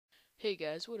Hey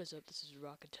guys, what is up? This is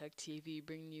Rocket Tech TV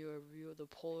bringing you a review of the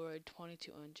Polaroid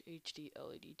 22-inch HD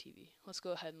LED TV. Let's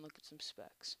go ahead and look at some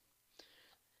specs.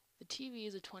 The TV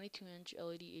is a 22-inch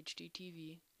LED HD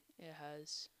TV. It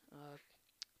has a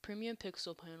premium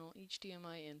pixel panel,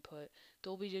 HDMI input,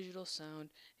 Dolby Digital sound,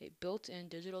 a built-in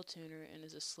digital tuner, and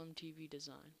is a slim TV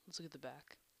design. Let's look at the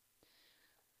back.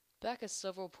 Back has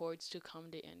several ports to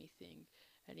accommodate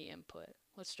any input.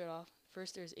 Let's start off.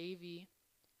 First, there's AV,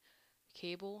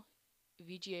 cable,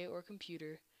 VGA or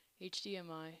computer,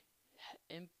 HDMI,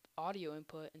 audio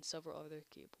input, and several other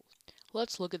cables.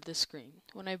 Let's look at this screen.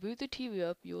 When I boot the TV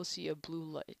up, you will see a blue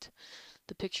light.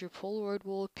 The picture Polaroid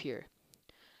will appear.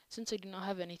 Since I do not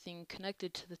have anything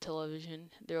connected to the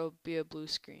television, there will be a blue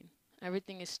screen.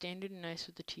 Everything is standard and nice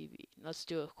with the TV. Let's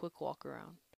do a quick walk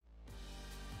around.